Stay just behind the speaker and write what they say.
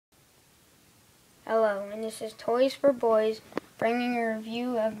Hello, and this is Toys for Boys, bringing a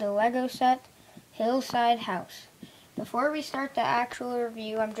review of the Lego set, Hillside House. Before we start the actual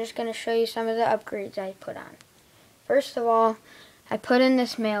review, I'm just going to show you some of the upgrades I put on. First of all, I put in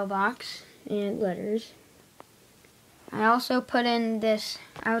this mailbox and letters. I also put in this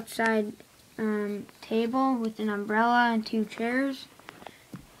outside table with an umbrella and 2 chairs.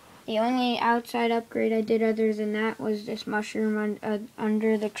 The only outside upgrade I did other than that was this mushroom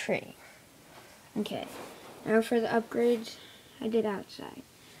under the tree. Okay, now for the upgrades I did outside.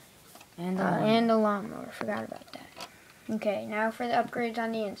 And the lawnmower, forgot about that. Okay, now for the upgrades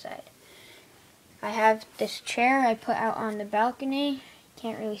on the inside. I have this chair I put out on the balcony.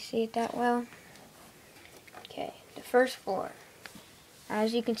 Can't really see it that well. Okay, the first floor.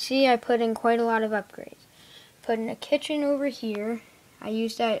 As you can see, I put in quite a lot of upgrades. Put in a kitchen over here. I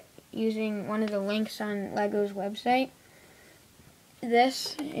used that using one of the links on Lego's website.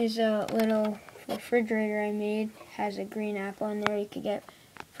 This is a little refrigerator I made. Has a green apple in there you could get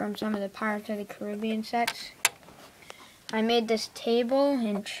from some of the Pirates of the Caribbean sets. I made this table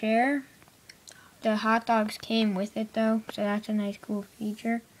and chair. The hot dogs came with it though, so that's a nice cool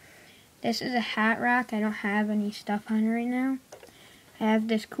feature. This is a hat rack. I don't have any stuff on it right now. I have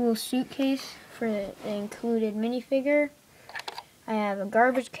this cool suitcase for the included minifigure. I have a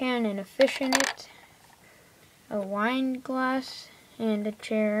garbage can and a fish in it, a wine glass and a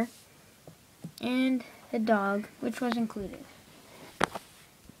chair, and a dog, which was included.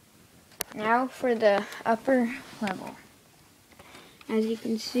 Now for the upper level. As you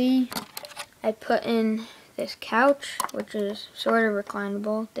can see, I put in this couch, which is sort of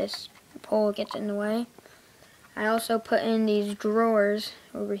reclinable. This pole gets in the way. I also put in these drawers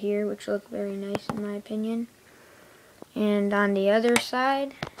over here, which look very nice in my opinion. And on the other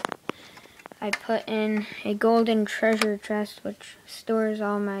side, I put in a golden treasure chest, which stores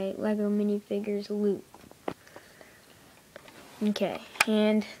all my Lego minifigures loot. Okay,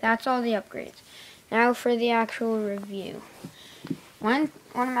 and that's all the upgrades. Now for the actual review. One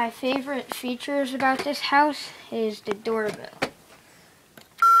of my favorite features about this house is the doorbell.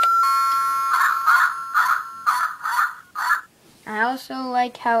 I also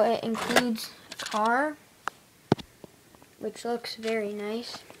like how it includes a car, which looks very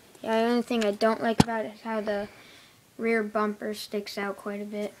nice. The only thing I don't like about it is how the rear bumper sticks out quite a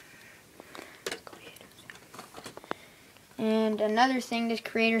bit. And another thing this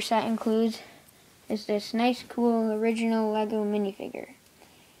creator set includes is this nice, cool, original Lego minifigure.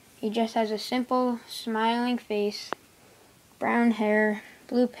 He just has a simple, smiling face, brown hair,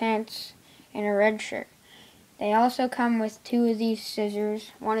 blue pants, and a red shirt. They also come with 2 of these scissors.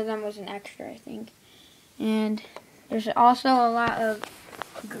 One of them was an extra, I think. And there's also a lot of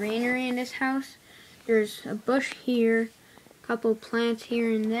greenery in this house. There's a bush here, a couple plants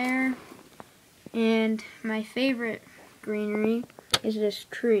here and there, and my favorite greenery is this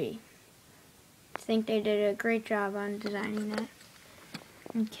tree. I think they did a great job on designing that.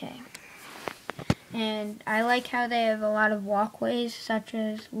 Okay. And I like how they have a lot of walkways, such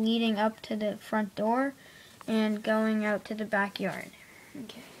as leading up to the front door and going out to the backyard.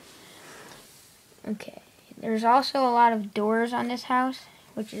 Okay. There's also a lot of doors on this house,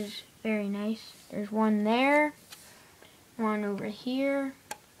 which is very nice. There's one there, one over here.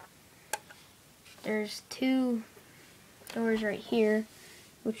 There's 2 doors right here,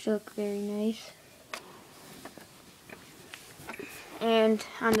 which look very nice. And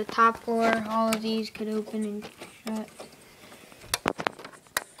on the top floor, all of these could open and shut.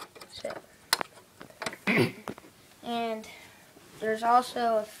 And there's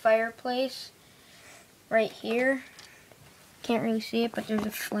also a fireplace right here. Can't really see it, but there's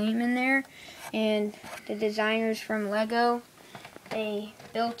a flame in there. And the designers from Lego, they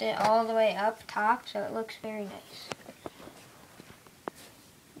built it all the way up top, so it looks very nice.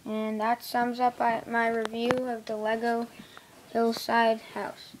 And that sums up my review of the Lego Hillside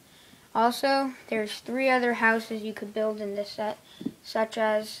House. Also, there's 3 other houses you could build in this set, such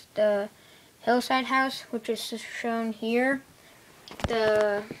as the Hillside House, which is shown here,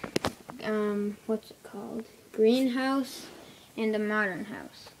 the what's it called, greenhouse, and the modern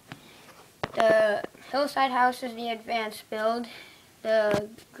house. The Hillside House is the advanced build, the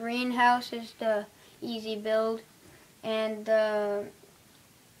greenhouse is the easy build, and the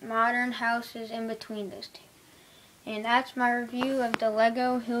modern house is in between those 2. And that's my review of the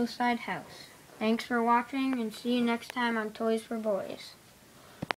Lego Hillside House. Thanks for watching, and see you next time on Toys for Boys.